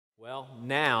Well,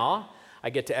 now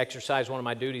I get to exercise one of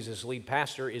my duties as lead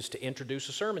pastor is to introduce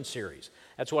a sermon series.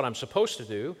 That's what I'm supposed to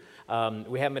do.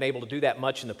 We haven't been able to do that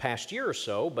much in the past year or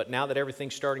so, but now that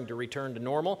everything's starting to return to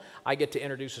normal, I get to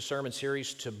introduce a sermon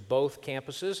series to both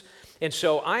campuses. And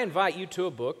so I invite you to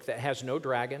a book that has no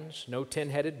dragons, no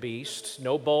ten-headed beasts,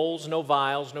 no bowls, no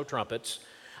vials, no trumpets.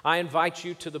 I invite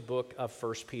you to the book of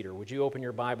 1 Peter. Would you open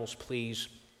your Bibles, please,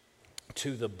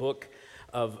 to the book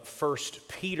of 1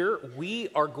 Peter. We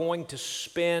are going to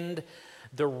spend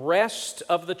the rest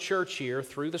of the church year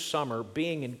through the summer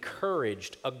being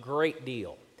encouraged a great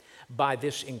deal by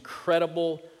this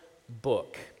incredible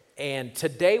book. And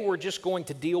today we're just going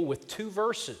to deal with two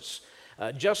verses,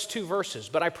 just two verses.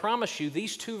 But I promise you,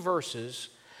 these two verses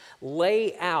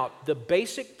lay out the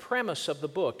basic premise of the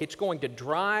book. It's going to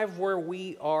drive where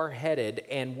we are headed,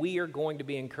 and we are going to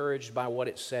be encouraged by what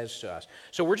it says to us.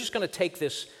 So we're just going to take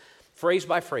this phrase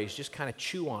by phrase, just kind of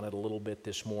chew on it a little bit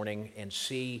this morning and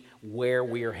see where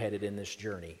we are headed in this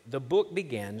journey. The book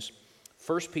begins,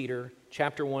 1 Peter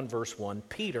chapter 1, verse 1,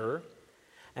 Peter,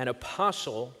 an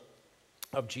apostle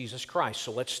of Jesus Christ.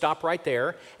 So let's stop right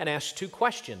there and ask two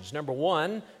questions. Number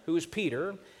one, who is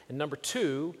Peter? And number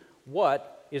two,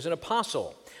 what is an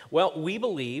apostle? Well, we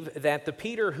believe that the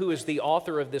Peter who is the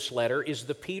author of this letter is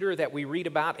the Peter that we read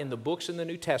about in the books in the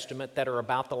New Testament that are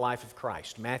about the life of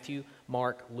Christ, Matthew,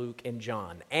 Mark, Luke, and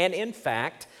John. And in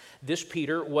fact, this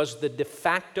Peter was the de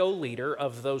facto leader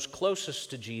of those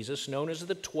closest to Jesus, known as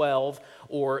the 12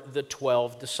 or the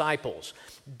 12 disciples.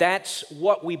 That's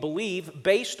what we believe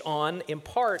based on, in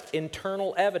part,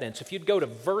 internal evidence. If you'd go to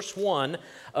verse 1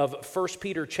 of 1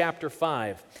 Peter chapter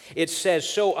 5, it says,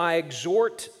 "So I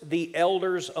exhort the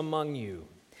elders among you,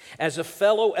 as a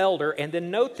fellow elder," and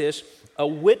then note this, "a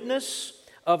witness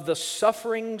of the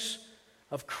sufferings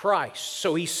of Christ."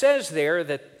 So he says there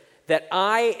that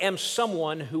I am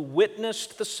someone who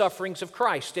witnessed the sufferings of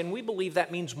Christ. And we believe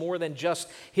that means more than just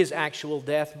his actual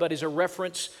death, but is a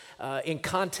reference in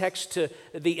context to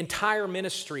the entire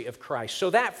ministry of Christ.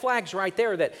 So that flags right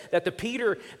there that the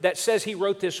Peter that says he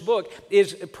wrote this book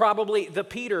is probably the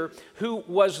Peter who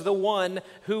was the one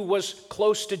who was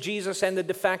close to Jesus and the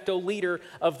de facto leader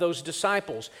of those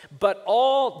disciples. But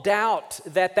all doubt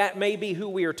that that may be who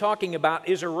we are talking about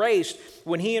is erased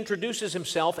when he introduces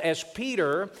himself as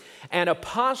Peter, an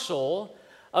apostle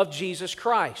of Jesus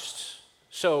Christ.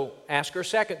 So ask our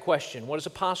second question. What does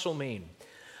apostle mean?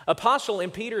 Apostle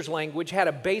in Peter's language had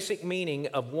a basic meaning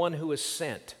of one who is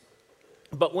sent.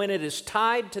 But when it is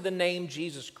tied to the name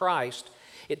Jesus Christ,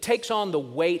 it takes on the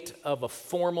weight of a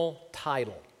formal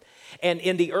title. And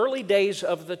in the early days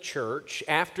of the church,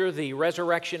 after the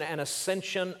resurrection and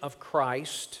ascension of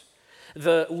Christ,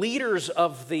 the leaders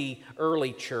of the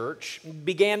early church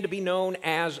began to be known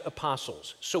as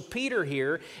apostles. So Peter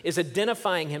here is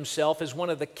identifying himself as one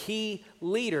of the key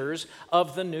leaders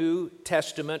of the New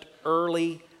Testament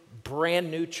early brand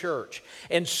new church.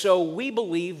 And so we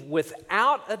believe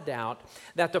without a doubt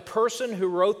that the person who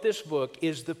wrote this book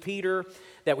is the Peter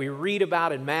that we read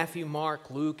about in Matthew,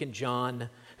 Mark, Luke, and John,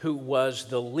 who was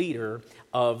the leader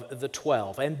of the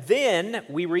 12. And then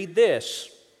we read this,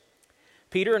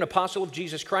 Peter, an apostle of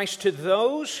Jesus Christ, to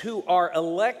those who are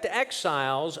elect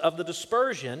exiles of the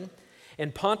dispersion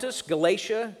in Pontus,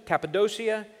 Galatia,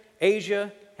 Cappadocia,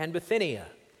 Asia, and Bithynia.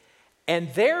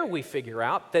 And there we figure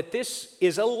out that this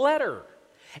is a letter.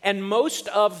 And most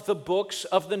of the books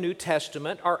of the New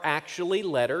Testament are actually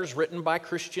letters written by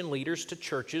Christian leaders to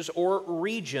churches or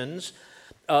regions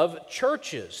of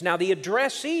churches. Now, the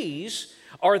addressees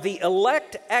are the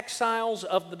elect exiles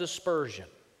of the dispersion.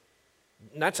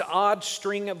 And that's an odd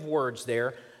string of words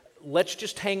there. Let's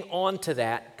just hang on to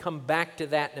that, come back to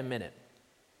that in a minute.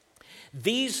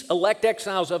 These elect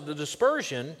exiles of the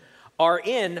dispersion are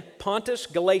in Pontus,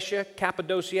 Galatia,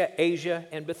 Cappadocia, Asia,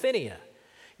 and Bithynia.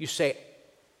 You say,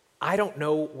 I don't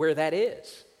know where that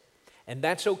is. And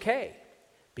that's okay,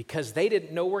 because they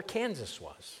didn't know where Kansas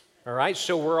was. All right,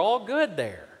 so we're all good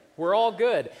there. We're all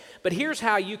good. But here's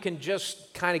how you can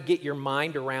just kind of get your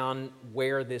mind around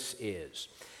where this is.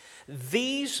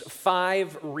 These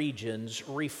 5 regions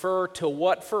refer to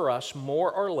what for us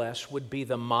more or less would be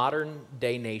the modern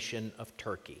day nation of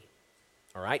Turkey.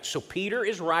 All right, so Peter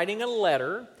is writing a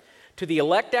letter to the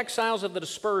elect exiles of the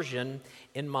dispersion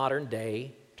in modern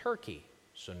day Turkey.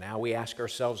 So now we ask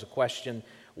ourselves a question,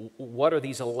 what are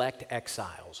these elect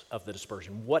exiles of the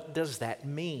dispersion? What does that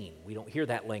mean? We don't hear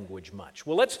that language much.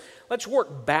 Well, let's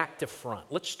work back to front.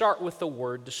 Let's start with the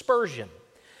word dispersion.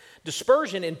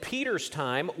 Dispersion in Peter's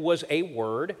time was a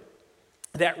word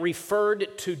that referred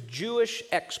to Jewish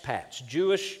expats,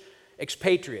 Jewish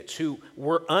expatriates who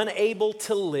were unable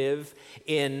to live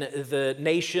in the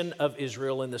nation of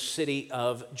Israel in the city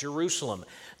of Jerusalem.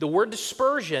 The word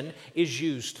dispersion is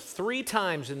used 3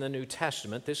 times in the New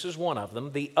Testament. This is one of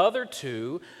them. The other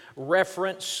 2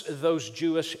 reference those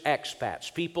Jewish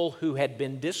expats, people who had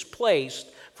been displaced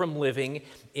from living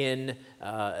in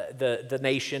the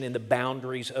nation, in the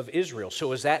boundaries of Israel.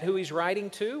 So is that who he's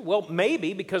writing to? Well,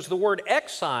 maybe, because the word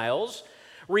exiles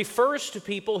refers to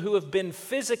people who have been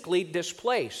physically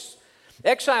displaced.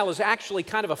 Exile is actually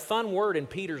kind of a fun word in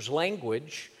Peter's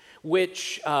language,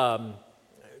 which kind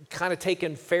of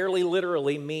taken fairly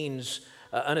literally means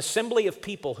an assembly of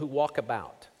people who walk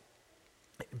about.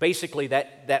 Basically,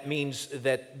 that means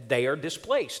that they are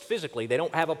displaced physically. They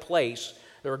don't have a place.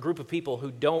 They're a group of people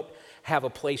who don't have a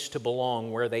place to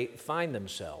belong where they find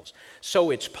themselves. So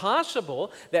it's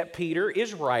possible that Peter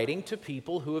is writing to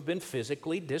people who have been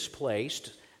physically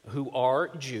displaced, who are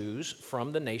Jews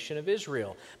from the nation of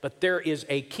Israel. But there is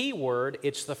a key word.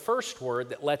 It's the first word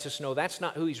that lets us know that's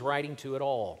not who he's writing to at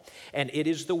all. And it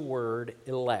is the word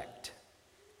elect.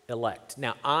 Elect.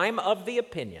 Now, I'm of the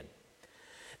opinion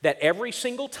that every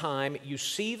single time you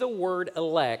see the word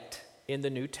elect in the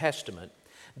New Testament,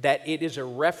 that it is a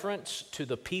reference to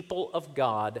the people of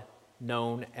God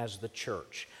known as the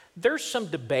church. There's some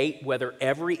debate whether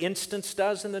every instance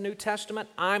does in the New Testament.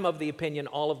 I'm of the opinion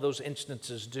all of those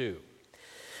instances do.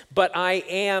 But I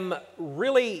am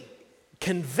really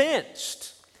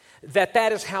convinced that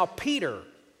that is how Peter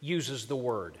uses the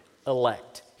word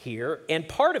elect here. And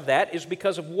part of that is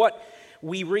because of what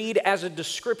we read as a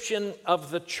description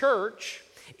of the church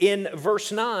in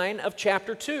verse 9 of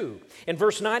chapter 2. In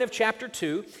verse 9 of chapter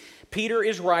 2, Peter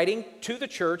is writing to the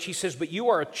church. He says, but you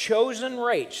are a chosen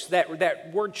race.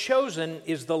 That word chosen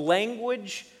is the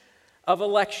language of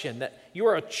election. That you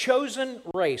are a chosen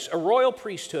race, a royal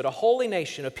priesthood, a holy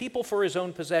nation, a people for his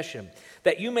own possession,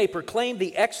 that you may proclaim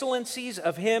the excellencies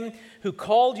of him who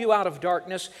called you out of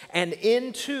darkness and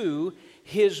into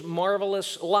his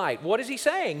marvelous light. What is he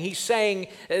saying? He's saying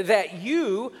that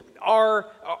you are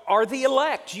the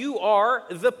elect. You are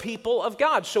the people of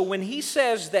God. So when he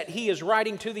says that he is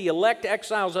writing to the elect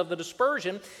exiles of the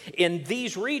dispersion in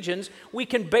these regions, we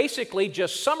can basically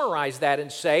just summarize that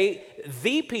and say,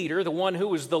 the Peter, the one who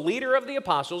was the leader of the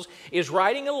apostles, is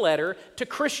writing a letter to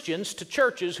Christians, to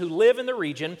churches who live in the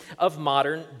region of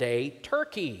modern-day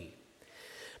Turkey.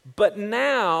 But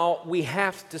now we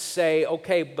have to say,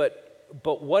 okay, but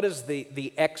what does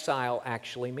the exile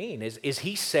actually mean? Is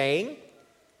he saying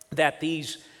that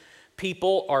these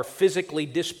people are physically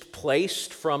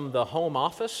displaced from the home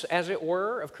office, as it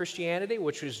were, of Christianity,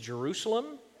 which is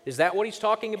Jerusalem? Is that what he's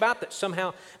talking about, that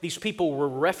somehow these people were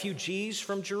refugees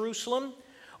from Jerusalem?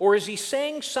 Or is he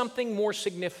saying something more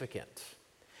significant?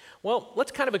 Well,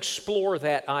 let's kind of explore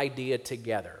that idea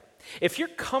together. If you're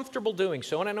comfortable doing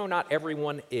so, and I know not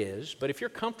everyone is, but if you're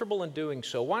comfortable in doing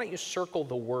so, why don't you circle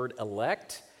the word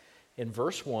elect in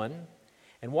verse 1,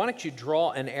 and why don't you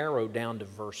draw an arrow down to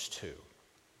verse 2?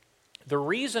 The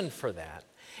reason for that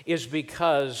is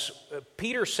because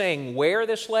Peter saying where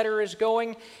this letter is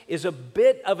going is a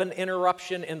bit of an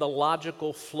interruption in the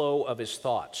logical flow of his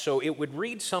thoughts. So it would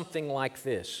read something like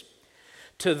this.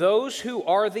 To those who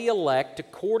are the elect,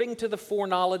 according to the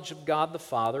foreknowledge of God the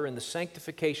Father and the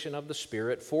sanctification of the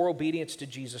Spirit, for obedience to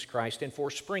Jesus Christ and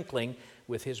for sprinkling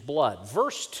with his blood.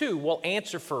 Verse 2 will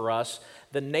answer for us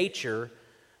the nature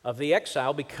of the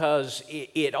exile because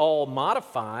it all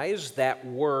modifies that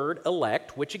word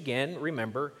elect, which again,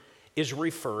 remember, is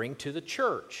referring to the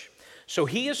church. So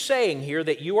he is saying here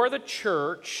that you are the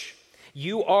church,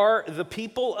 you are the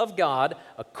people of God,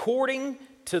 according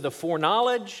to the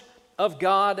foreknowledge of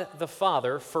God the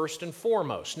Father, first and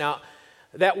foremost. Now,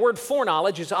 that word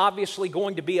foreknowledge is obviously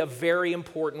going to be a very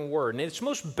important word. And in its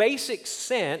most basic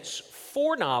sense,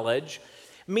 foreknowledge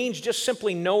means just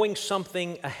simply knowing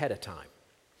something ahead of time.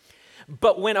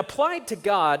 But when applied to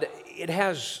God, it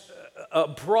has a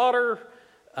broader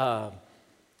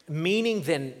meaning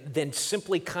than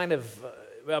simply kind of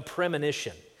a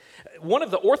premonition. One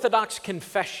of the orthodox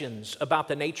confessions about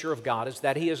the nature of God is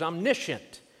that he is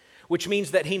omniscient, which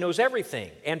means that he knows everything.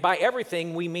 And by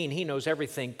everything, we mean he knows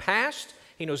everything past,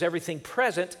 he knows everything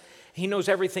present, he knows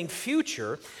everything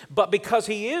future. But because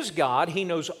he is God, he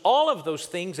knows all of those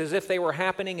things as if they were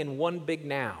happening in one big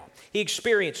now. He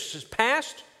experiences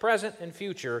past, present, and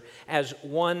future as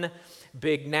one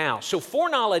big now. So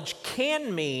foreknowledge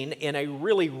can mean, in a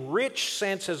really rich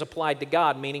sense as applied to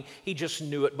God, meaning he just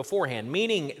knew it beforehand,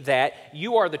 meaning that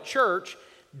you are the church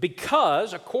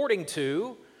because, according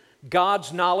to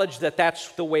God's knowledge, that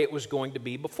that's the way it was going to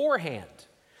be beforehand.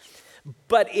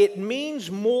 But it means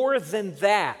more than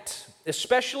that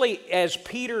especially as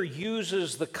Peter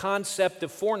uses the concept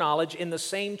of foreknowledge in the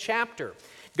same chapter.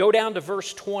 Go down to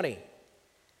verse 20.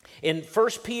 In 1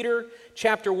 Peter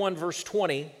chapter 1, verse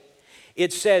 20,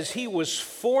 it says, he was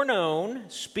foreknown,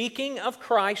 speaking of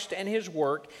Christ and his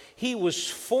work, he was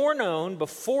foreknown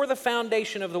before the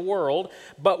foundation of the world,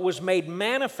 but was made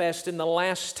manifest in the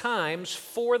last times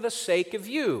for the sake of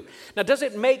you. Now, does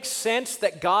it make sense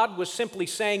that God was simply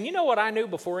saying, you know what I knew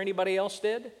before anybody else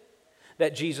did?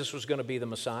 That Jesus was going to be the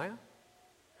Messiah?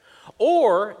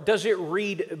 Or does it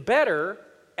read better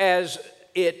as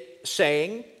it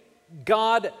saying,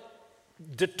 God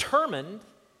determined,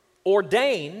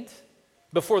 ordained,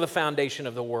 before the foundation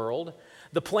of the world,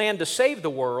 the plan to save the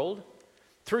world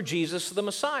through Jesus the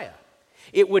Messiah?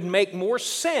 It would make more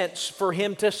sense for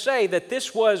him to say that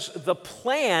this was the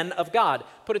plan of God.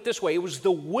 Put it this way, it was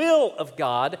the will of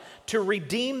God to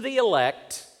redeem the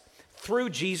elect through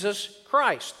Jesus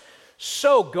Christ.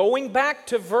 So going back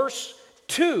to verse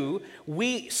 2,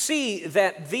 we see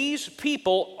that these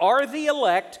people are the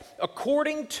elect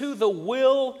according to the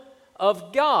will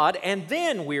of God, and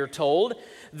then we're told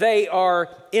they are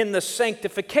in the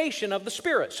sanctification of the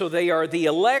Spirit. So they are the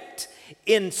elect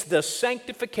in the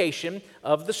sanctification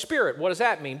of the Spirit. What does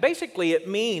that mean? Basically, it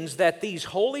means that these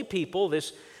holy people,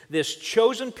 this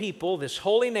chosen people, this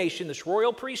holy nation, this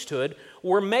royal priesthood,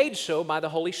 were made so by the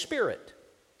Holy Spirit.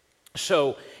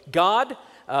 So God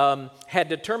had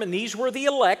determined these were the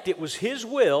elect. It was His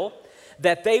will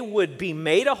that they would be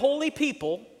made a holy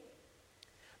people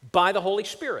by the Holy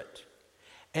Spirit.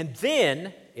 And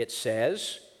then it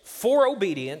says, for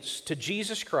obedience to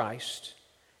Jesus Christ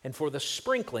and for the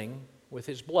sprinkling with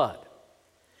His blood.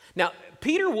 Now,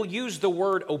 Peter will use the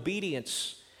word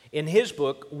obedience in his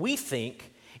book, we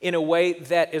think, in a way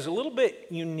that is a little bit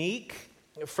unique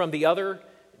from the other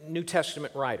New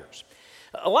Testament writers.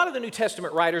 A lot of the New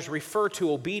Testament writers refer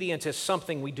to obedience as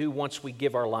something we do once we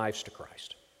give our lives to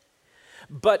Christ.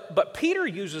 But Peter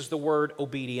uses the word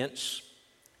obedience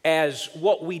as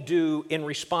what we do in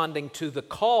responding to the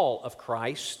call of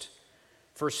Christ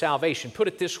for salvation. Put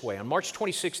it this way, on March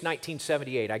 26,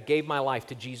 1978, I gave my life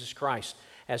to Jesus Christ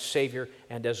as Savior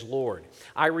and as Lord.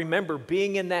 I remember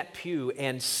being in that pew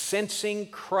and sensing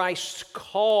Christ's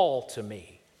call to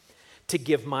me to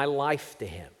give my life to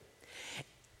Him.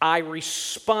 I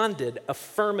responded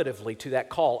affirmatively to that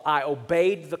call. I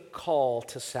obeyed the call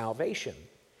to salvation.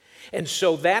 And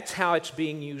so that's how it's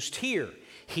being used here.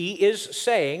 He is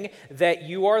saying that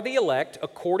you are the elect,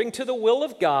 according to the will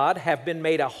of God, have been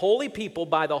made a holy people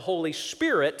by the Holy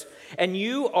Spirit, and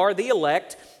you are the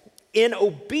elect in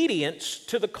obedience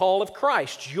to the call of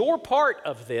Christ. Your part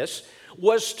of this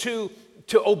was to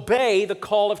obey the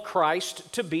call of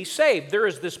Christ to be saved. There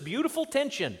is this beautiful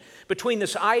tension between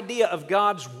this idea of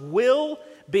God's will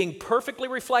being perfectly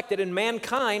reflected in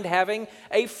mankind having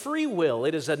a free will.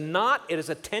 It is a knot, it is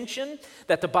a tension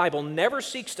that the Bible never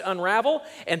seeks to unravel,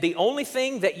 and the only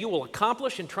thing that you will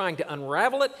accomplish in trying to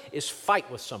unravel it is fight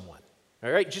with someone.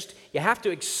 All right? Just, you have to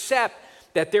accept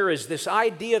that there is this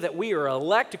idea that we are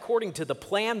elect according to the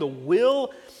plan, the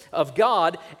will of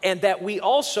God, and that we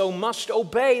also must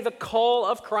obey the call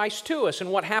of Christ to us.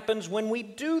 And what happens when we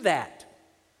do that?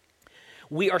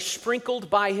 We are sprinkled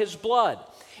by His blood.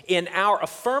 In our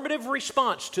affirmative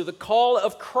response to the call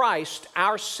of Christ,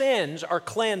 our sins are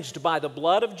cleansed by the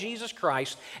blood of Jesus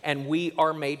Christ, and we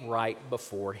are made right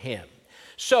before Him.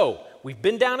 So, we've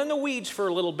been down in the weeds for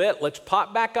a little bit. Let's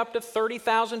pop back up to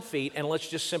 30,000 feet, and let's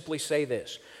just simply say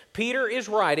this. Peter is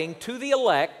writing to the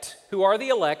elect, who are the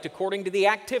elect according to the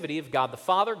activity of God the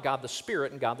Father, God the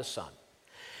Spirit, and God the Son.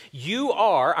 You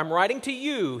are, I'm writing to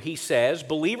you, he says,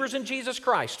 believers in Jesus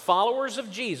Christ, followers of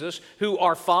Jesus, who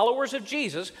are followers of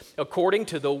Jesus according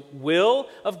to the will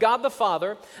of God the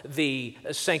Father, the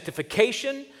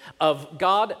sanctification of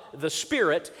God the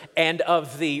Spirit, and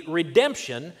of the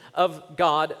redemption of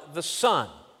God the Son.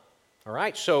 All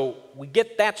right, so we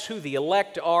get that's who the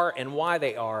elect are and why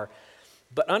they are.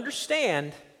 But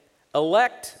understand,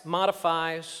 elect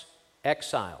modifies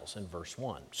exiles in verse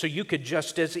 1. So you could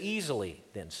just as easily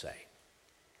then say,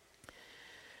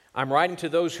 I'm writing to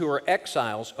those who are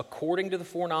exiles according to the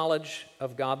foreknowledge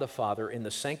of God the Father in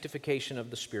the sanctification of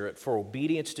the Spirit for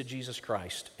obedience to Jesus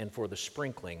Christ and for the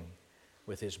sprinkling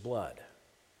with His blood.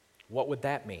 What would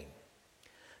that mean?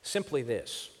 Simply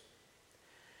this.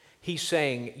 He's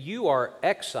saying, you are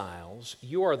exiles,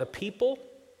 you are the people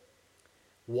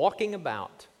walking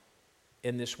about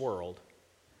in this world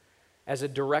as a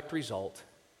direct result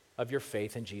of your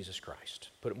faith in Jesus Christ.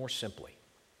 Put it more simply.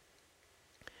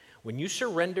 When you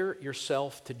surrender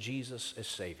yourself to Jesus as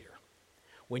Savior,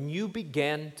 when you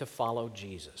begin to follow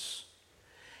Jesus,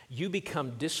 you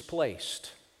become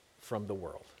displaced from the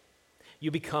world. You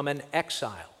become an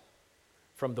exile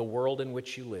from the world in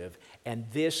which you live, and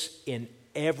this, in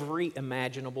every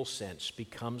imaginable sense,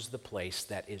 becomes the place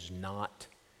that is not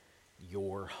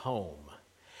your home.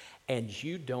 And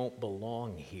you don't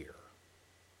belong here.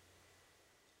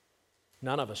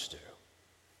 None of us do.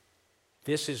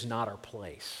 This is not our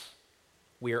place.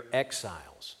 We are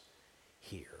exiles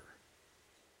here.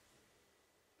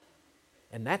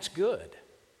 And that's good.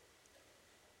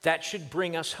 That should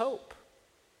bring us hope.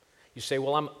 You say,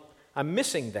 well, I'm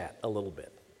missing that a little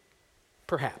bit.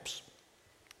 Perhaps.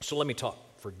 So let me talk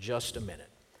for just a minute.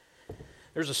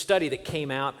 There's a study that came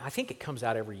out, I think it comes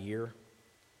out every year,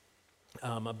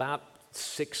 about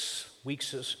 6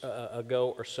 weeks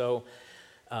ago or so,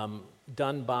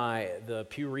 done by the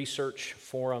Pew Research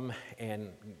Forum and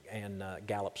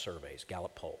Gallup surveys,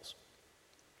 Gallup polls.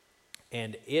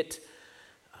 And it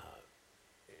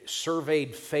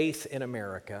surveyed faith in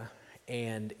America,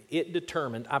 and it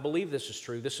determined, I believe this is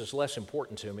true, this is less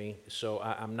important to me, so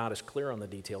I'm not as clear on the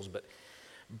details, but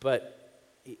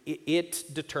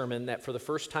it determined that for the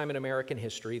first time in American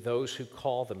history, those who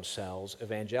call themselves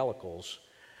evangelicals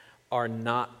are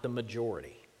not the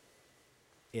majority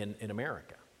in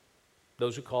America.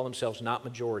 Those who call themselves not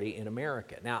majority in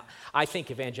America. Now, I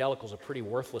think evangelical is a pretty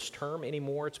worthless term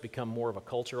anymore. It's become more of a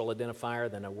cultural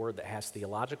identifier than a word that has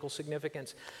theological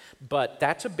significance. But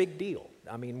that's a big deal.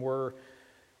 I mean, we're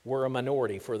a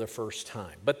minority for the first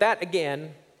time. But that,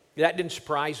 again, that didn't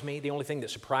surprise me. The only thing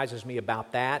that surprises me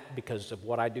about that, because of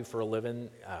what I do for a living,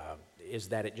 is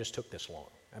that it just took this long.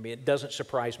 I mean, it doesn't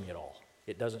surprise me at all.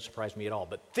 It doesn't surprise me at all.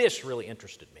 But this really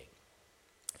interested me.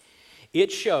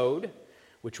 It showed,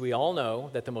 which we all know,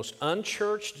 that the most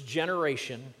unchurched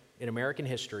generation in American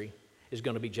history is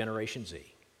going to be Generation Z.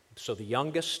 So the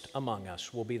youngest among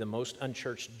us will be the most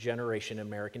unchurched generation in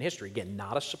American history. Again,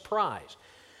 not a surprise.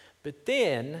 But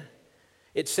then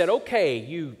it said, okay,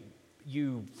 you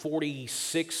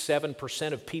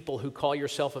 46-7% of people who call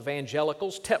yourself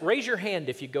evangelicals, raise your hand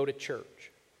if you go to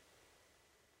church.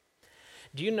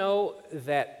 Do you know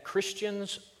that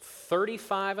Christians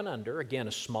 35 and under, again,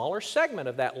 a smaller segment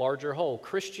of that larger whole,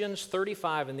 Christians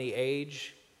 35 in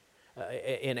age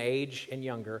and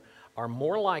younger are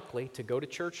more likely to go to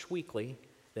church weekly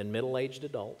than middle-aged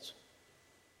adults,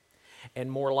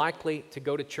 and more likely to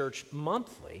go to church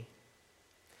monthly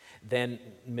than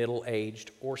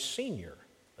middle-aged or senior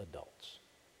adults.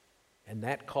 And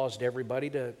that caused everybody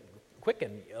to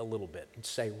quicken a little bit and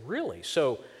say, really?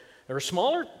 So they're a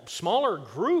smaller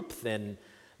group than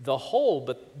the whole,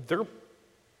 but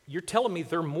you're telling me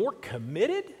they're more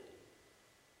committed?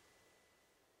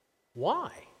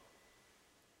 Why?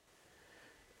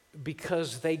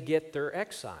 Because they get their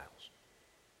exiles.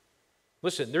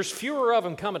 Listen, there's fewer of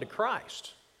them coming to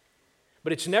Christ,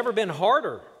 but it's never been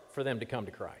harder for them to come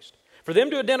to Christ. For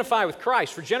them to identify with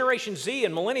Christ, for Generation Z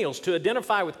and millennials to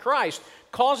identify with Christ,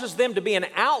 causes them to be an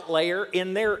outlier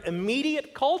in their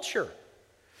immediate culture.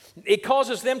 It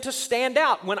causes them to stand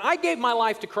out. When I gave my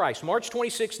life to Christ, March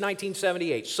 26,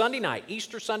 1978, Sunday night,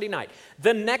 Easter Sunday night,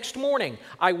 the next morning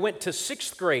I went to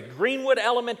 6th grade, Greenwood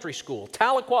Elementary School,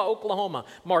 Tahlequah, Oklahoma,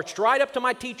 marched right up to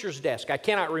my teacher's desk. I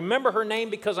cannot remember her name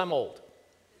because I'm old.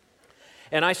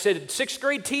 And I said, 6th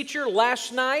grade teacher,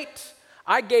 last night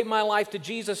I gave my life to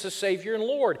Jesus as Savior and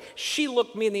Lord. She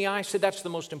looked me in the eye and said, that's the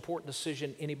most important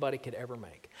decision anybody could ever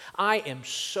make. I am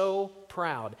so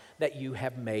proud that you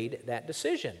have made that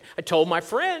decision. I told my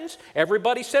friends,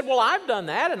 everybody said, well, I've done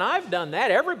that and I've done that.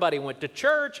 Everybody went to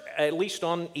church, at least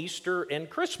on Easter and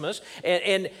Christmas,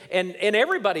 and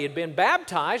everybody had been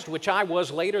baptized, which I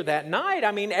was later that night.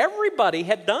 I mean, everybody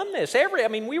had done this.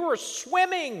 We were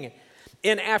swimming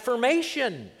in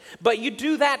affirmation. But you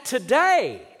do that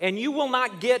today, and you will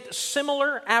not get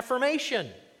similar affirmation.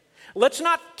 Let's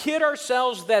not kid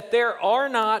ourselves that there are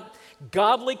not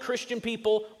godly Christian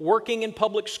people working in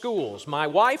public schools. My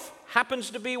wife happens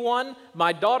to be one.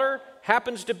 My daughter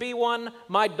happens to be one.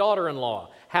 My daughter-in-law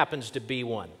happens to be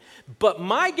one. But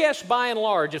my guess, by and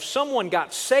large, if someone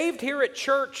got saved here at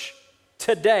church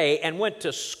today and went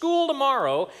to school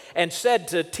tomorrow and said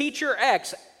to teacher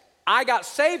X, I got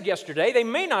saved yesterday, they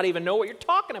may not even know what you're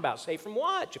talking about. Saved from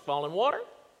what? Did you fall in water?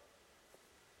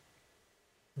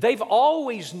 They've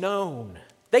always known.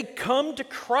 They come to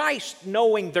Christ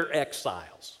knowing they're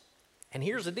exiles. And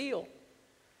here's the deal.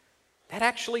 That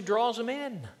actually draws them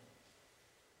in.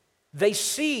 They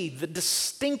see the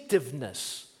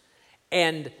distinctiveness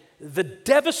and the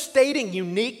devastating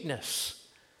uniqueness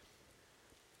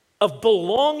of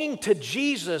belonging to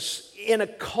Jesus in a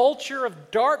culture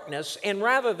of darkness, and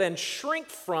rather than shrink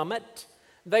from it,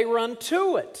 they run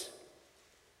to it.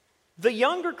 The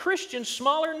younger Christians,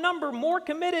 smaller number, more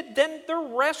committed than the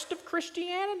rest of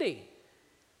Christianity.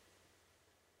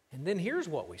 And then here's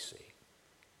what we see.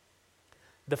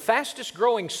 The fastest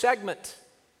growing segment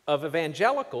of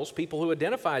evangelicals, people who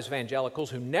identify as evangelicals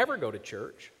who never go to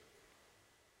church,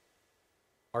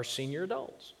 are senior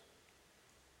adults.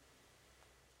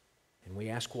 And we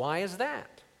ask, why is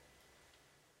that?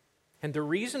 And the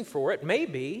reason for it may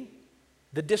be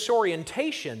the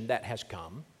disorientation that has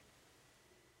come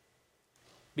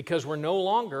because we're no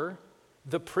longer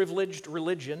the privileged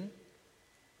religion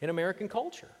in American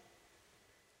culture.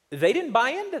 They didn't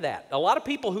buy into that. A lot of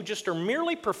people who just are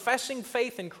merely professing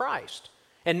faith in Christ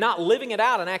and not living it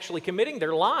out and actually committing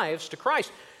their lives to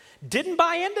Christ didn't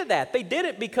buy into that. They did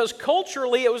it because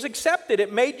culturally it was accepted.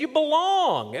 It made you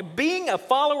belong. Being a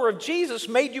follower of Jesus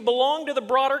made you belong to the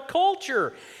broader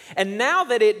culture. And now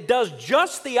that it does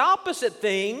just the opposite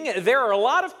thing, there are a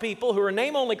lot of people who are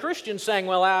name-only Christians saying,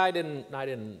 well, I didn't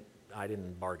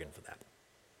bargain for that.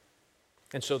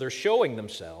 And so they're showing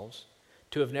themselves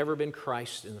to have never been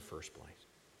Christ in the first place.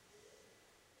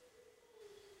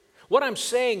 What I'm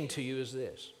saying to you is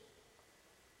this.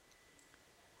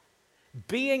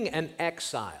 Being an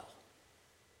exile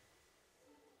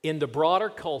in the broader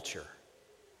culture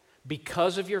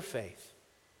because of your faith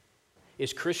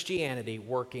is Christianity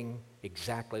working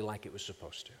exactly like it was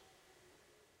supposed to.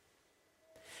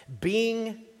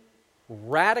 Being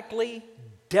radically,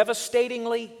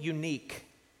 devastatingly unique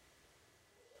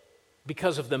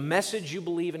because of the message you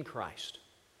believe in Christ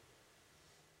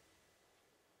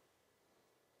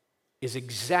is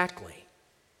exactly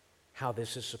how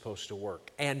this is supposed to work.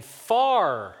 And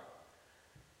far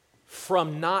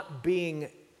from not being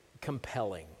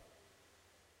compelling,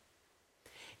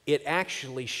 it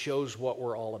actually shows what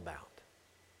we're all about.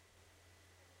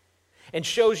 And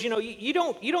shows, you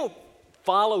don't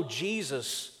follow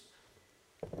Jesus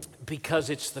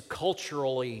because it's the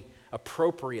culturally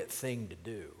appropriate thing to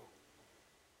do.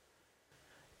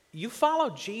 You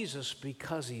follow Jesus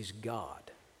because He's God.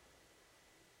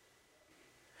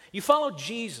 You follow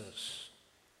Jesus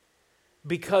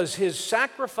because His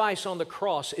sacrifice on the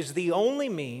cross is the only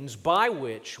means by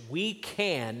which we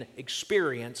can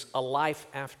experience a life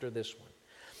after this one.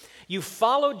 You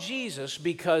follow Jesus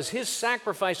because His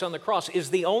sacrifice on the cross is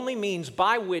the only means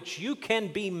by which you can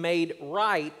be made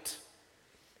right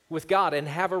with God and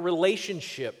have a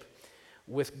relationship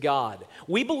with God.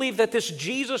 We believe that this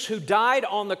Jesus who died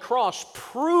on the cross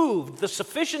proved the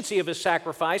sufficiency of His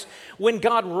sacrifice when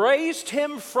God raised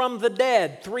Him from the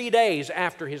dead 3 days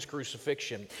after His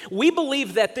crucifixion. We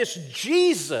believe that this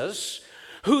Jesus,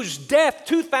 whose death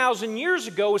 2,000 years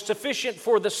ago was sufficient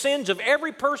for the sins of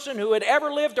every person who had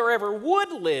ever lived or ever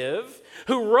would live,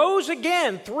 who rose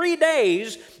again 3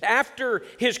 days after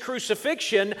His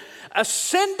crucifixion,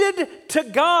 ascended to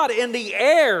God in the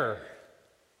air,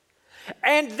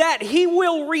 and that He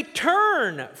will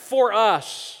return for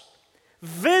us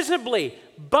visibly,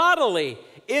 bodily,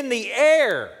 in the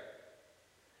air.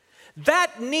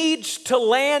 That needs to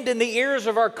land in the ears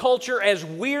of our culture, as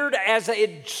weird as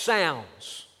it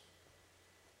sounds,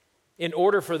 in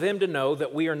order for them to know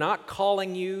that we are not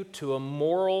calling you to a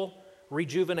moral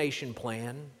rejuvenation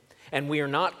plan, and we are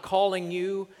not calling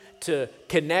you to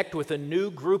connect with a new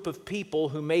group of people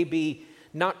who may be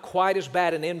not quite as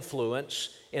bad an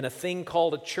influence in a thing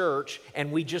called a church,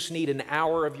 and we just need an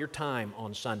hour of your time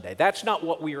on Sunday. That's not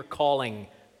what we are calling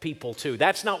people to.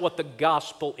 That's not what the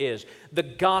gospel is. The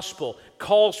gospel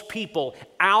calls people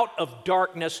out of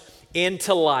darkness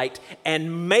into light,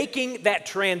 and making that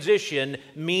transition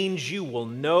means you will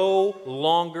no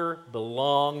longer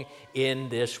belong in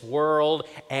this world,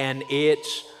 and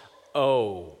it's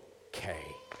okay.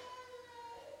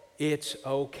 It's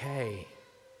okay.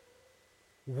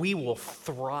 We will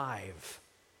thrive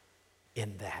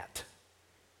in that.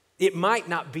 It might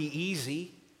not be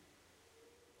easy.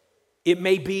 It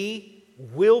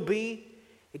will be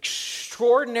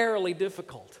extraordinarily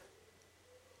difficult.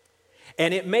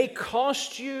 And it may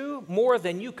cost you more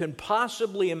than you can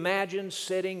possibly imagine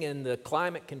sitting in the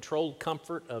climate-controlled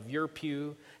comfort of your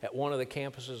pew at one of the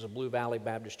campuses of Blue Valley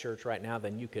Baptist Church right now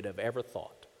than you could have ever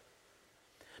thought.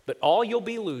 But all you'll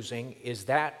be losing is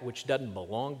that which doesn't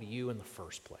belong to you in the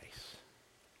first place.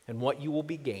 And what you will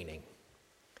be gaining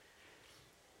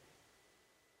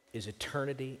is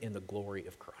eternity in the glory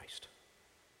of Christ.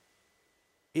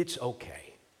 It's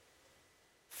okay.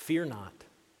 Fear not.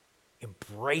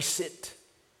 Embrace it.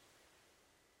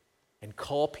 And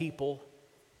call people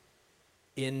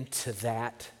into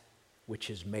that which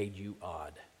has made you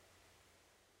odd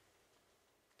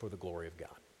for the glory of God.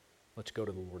 Let's go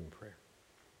to the Lord in prayer.